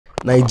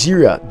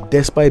Nigeria,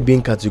 despite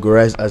being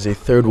categorized as a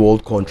third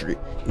world country,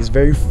 is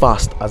very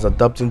fast as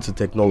adapting to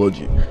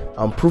technology,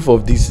 and proof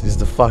of this is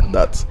the fact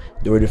that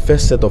they were the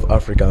first set of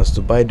Africans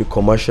to buy the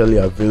commercially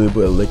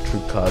available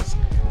electric cars,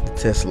 the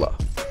Tesla.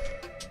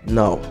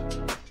 Now,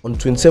 on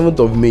 27th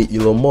of May,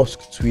 Elon Musk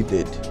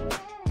tweeted,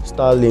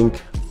 "Starlink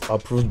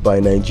approved by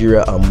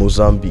Nigeria and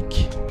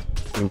Mozambique,"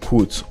 in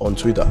quotes, on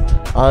Twitter.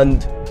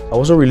 And I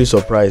wasn't really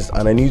surprised,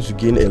 and I need to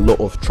gain a lot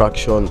of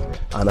traction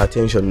and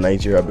attention in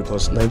Nigeria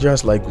because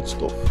Nigerians like good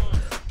stuff.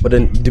 But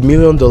then the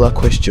million-dollar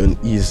question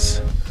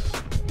is,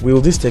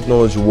 will this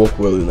technology work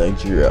well in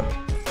Nigeria?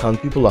 Can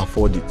people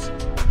afford it?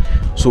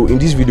 So in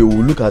this video,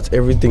 we'll look at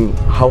everything,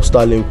 how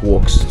Starlink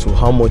works, to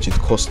how much it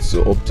costs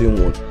to obtain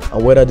one,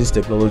 and whether this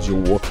technology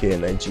will work here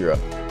in Nigeria.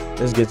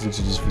 Let's get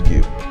into this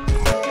video.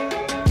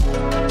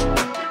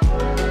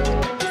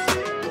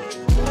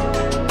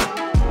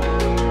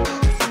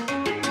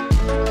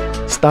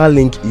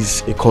 Starlink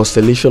is a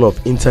constellation of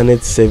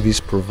internet service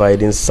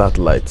providing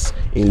satellites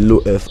in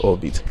low Earth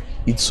orbit.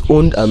 It's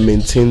owned and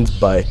maintained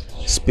by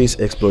Space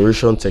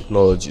Exploration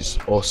Technologies,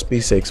 or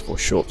SpaceX for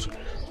short,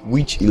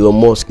 which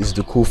Elon Musk is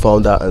the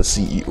co-founder and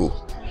CEO.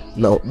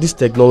 Now, this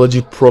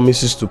technology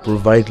promises to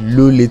provide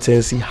low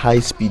latency,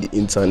 high-speed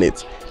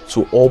internet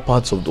to all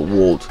parts of the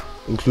world,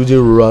 including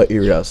rural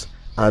areas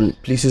and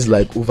places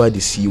like over the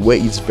sea where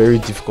it's very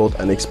difficult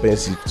and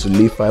expensive to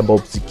lay fiber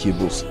optic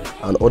cables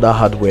and other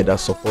hardware that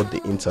support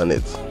the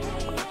internet.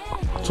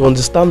 To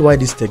understand why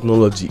this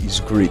technology is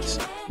great,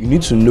 you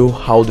need to know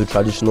how the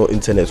traditional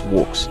internet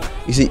works.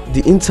 You see,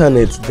 the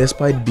internet,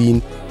 despite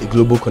being a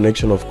global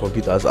connection of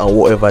computers and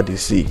whatever they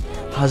say,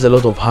 has a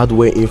lot of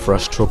hardware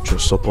infrastructure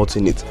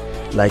supporting it,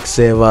 like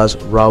servers,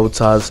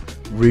 routers,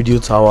 radio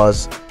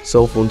towers,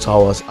 cell phone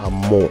towers, and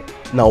more.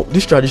 Now,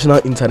 this traditional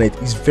internet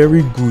is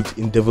very good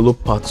in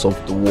developed parts of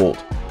the world,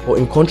 but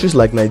in countries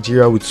like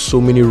Nigeria with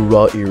so many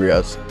rural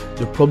areas,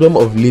 the problem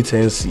of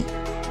latency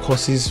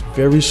causes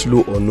very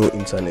slow or no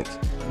internet.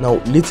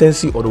 Now,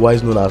 latency,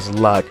 otherwise known as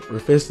lag,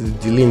 refers to the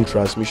delay in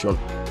transmission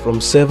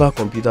from server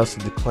computers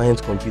to the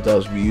client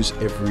computers we use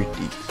every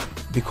day.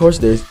 Because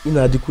there is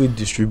inadequate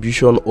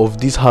distribution of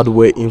this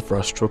hardware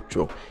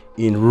infrastructure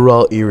in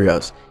rural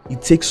areas,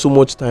 it takes so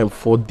much time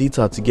for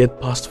data to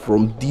get passed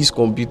from these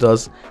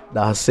computers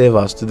that are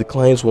servers to the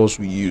clients ones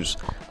we use,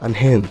 and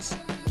hence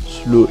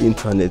slow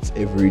internet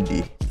every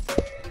day.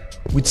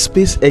 With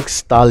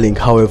SpaceX Starlink,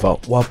 however,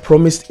 we are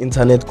promised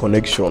internet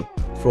connection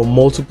from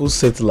multiple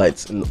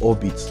satellites in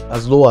orbit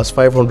as low as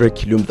 500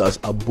 kilometers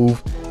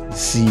above the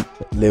sea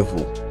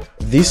level.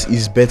 This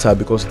is better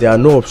because there are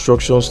no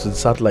obstructions to the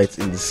satellites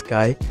in the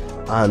sky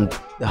and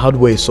the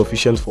hardware is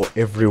sufficient for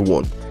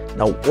everyone.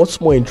 Now, what's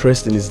more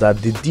interesting is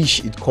that the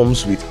dish it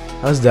comes with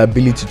has the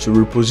ability to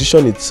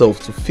reposition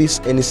itself to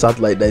face any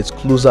satellite that is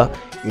closer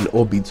in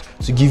orbit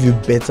to give you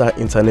better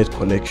internet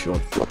connection.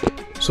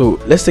 So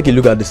let's take a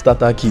look at the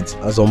starter kit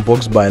as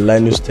unboxed by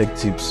Linus Tech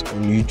Tips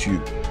on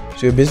YouTube.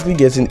 So you're basically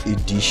getting a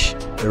dish,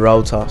 a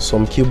router,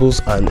 some cables,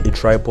 and a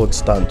tripod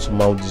stand to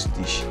mount this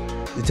dish.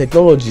 The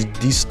technology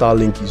this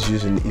Starlink is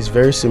using is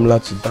very similar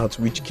to that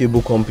which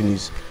cable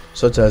companies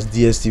such as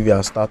DSTV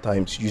and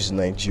StarTimes use in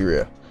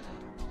Nigeria.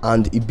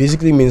 And it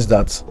basically means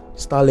that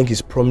Starlink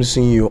is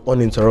promising you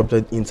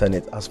uninterrupted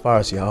internet as far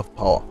as you have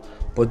power.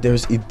 But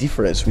there's a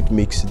difference which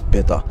makes it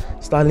better.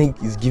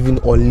 Starlink is giving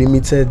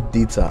unlimited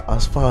data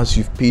as far as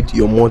you've paid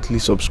your monthly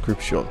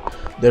subscription.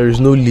 There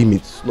is no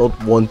limit, not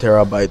 1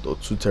 terabyte or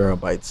 2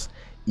 terabytes.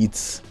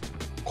 It's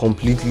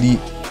completely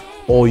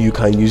all you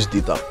can use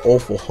data, all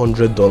for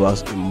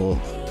 $100 a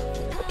month.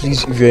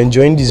 Please, if you're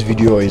enjoying this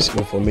video or it's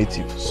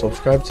informative,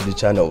 subscribe to the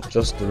channel,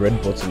 just the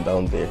red button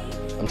down there.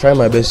 I'm trying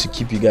my best to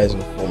keep you guys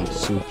informed,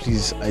 so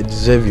please, I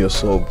deserve your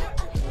sub.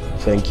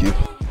 Thank you.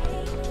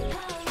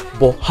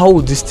 But how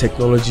will this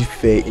technology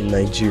fare in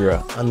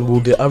Nigeria, and will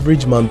the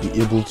average man be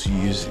able to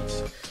use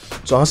it?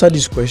 To answer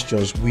these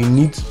questions, we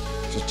need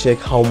to check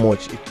how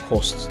much it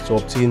costs to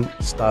obtain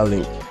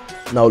Starlink.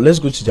 Now let's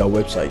go to their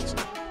website.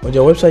 On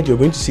their website, you're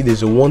going to see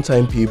there's a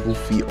one-time payable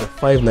fee of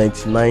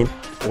 $599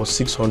 or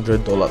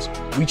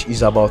 $600, which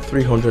is about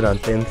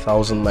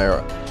 310,000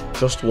 naira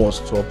just once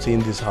to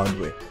obtain this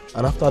hardware.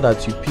 And after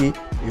that, you pay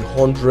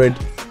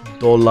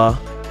 $100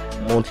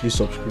 monthly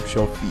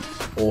subscription fee,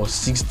 or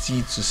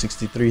 60 to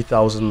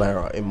 63,000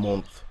 naira a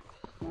month.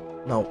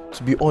 Now,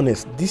 to be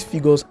honest, these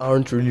figures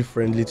aren't really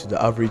friendly to the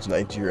average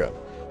Nigerian,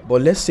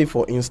 but let's say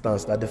for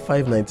instance that the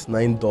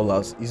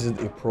 $599 isn't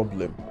a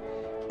problem.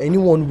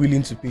 Anyone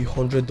willing to pay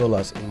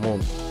 $100 a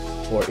month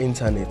for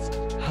internet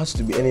has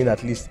to be earning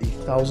at least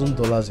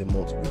 $1,000 a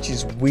month, which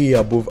is way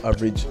above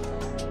average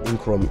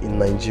income in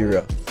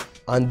Nigeria.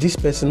 And this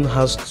person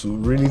has to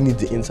really need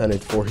the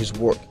internet for his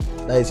work.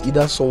 That is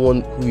either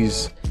someone who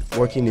is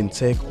working in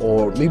tech,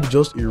 or maybe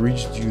just a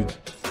rich dude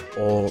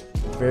or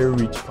very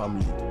rich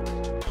family.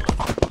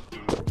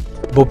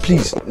 But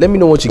please, let me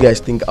know what you guys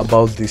think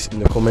about this in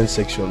the comment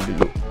section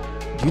below.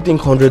 Do you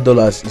think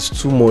 $100 is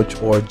too much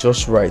or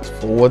just right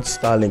for what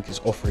Starlink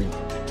is offering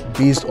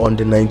based on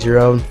the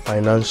Nigerian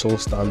financial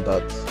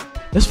standards?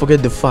 Let's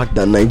forget the fact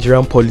that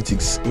Nigerian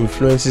politics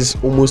influences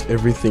almost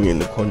everything in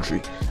the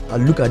country,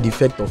 and look at the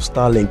effect of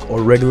Starlink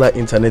or regular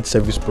internet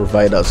service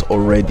providers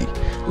already,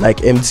 like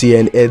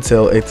MTN,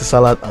 Airtel,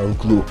 Etisalat and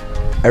Glo.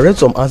 I read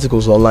some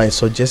articles online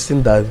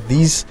suggesting that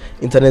these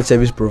internet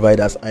service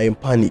providers are in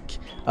panic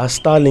as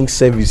Starlink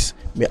service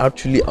may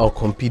actually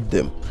outcompete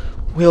them.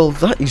 Well,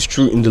 that is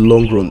true in the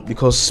long run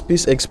because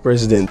SpaceX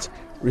president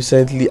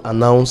recently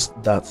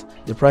announced that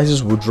the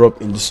prices will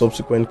drop in the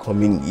subsequent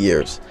coming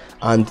years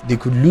and they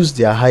could lose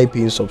their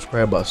high-paying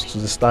subscribers to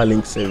the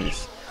Starlink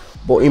service.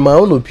 But in my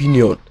own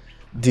opinion,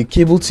 the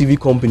cable TV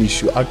companies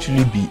should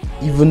actually be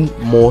even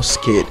more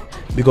scared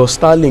because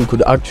Starlink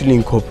could actually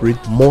incorporate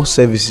more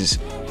services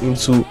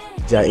into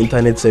their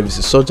internet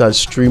services such as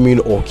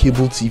streaming or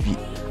cable TV,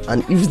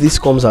 and if this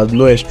comes at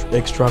no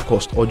extra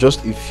cost or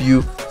just a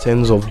few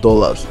tens of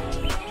dollars,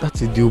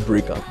 that's a deal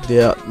breaker.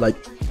 They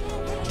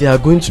are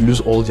going to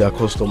lose all their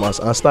customers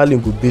and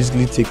Starlink will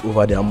basically take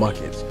over their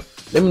market.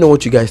 Let me know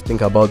what you guys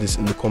think about this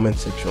in the comment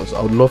sections.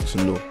 I would love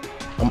to know.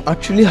 I'm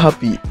actually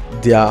happy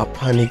they are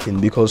panicking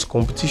because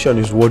competition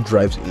is what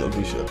drives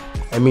innovation.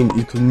 I mean,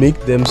 it could make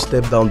them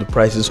step down the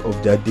prices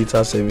of their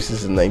data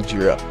services in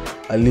Nigeria,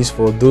 at least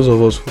for those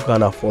of us who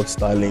can afford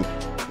Starlink,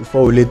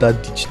 before we later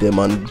ditch them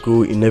and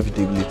go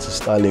inevitably to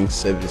Starlink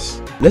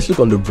service. Let's look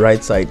on the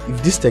bright side.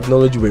 If this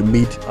technology were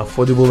made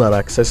affordable and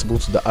accessible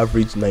to the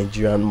average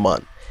Nigerian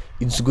man,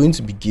 it's going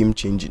to be game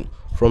changing.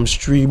 From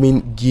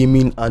streaming,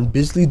 gaming and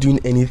basically doing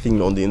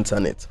anything on the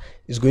internet,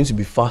 it's going to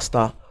be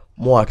faster,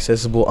 more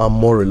accessible and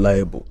more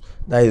reliable.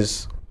 That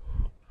is,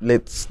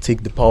 let's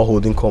take the power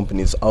holding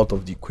companies out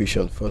of the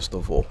equation first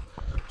of all.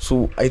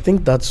 So I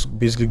think that's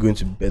basically going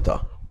to be better.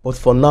 But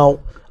for now,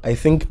 I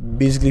think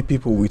basically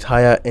people with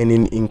higher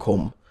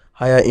income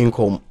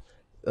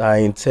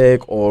in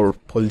tech or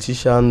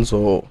politicians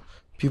or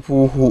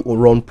people who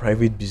run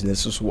private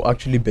businesses will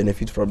actually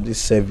benefit from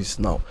this service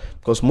now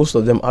because most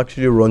of them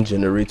actually run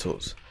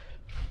generators.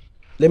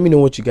 Let me know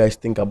what you guys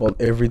think about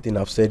everything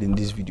I've said in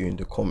this video in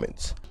the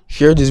comments.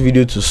 Share this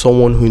video to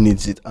someone who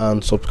needs it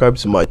and subscribe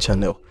to my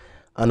channel,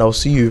 and I'll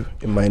see you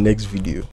in my next video.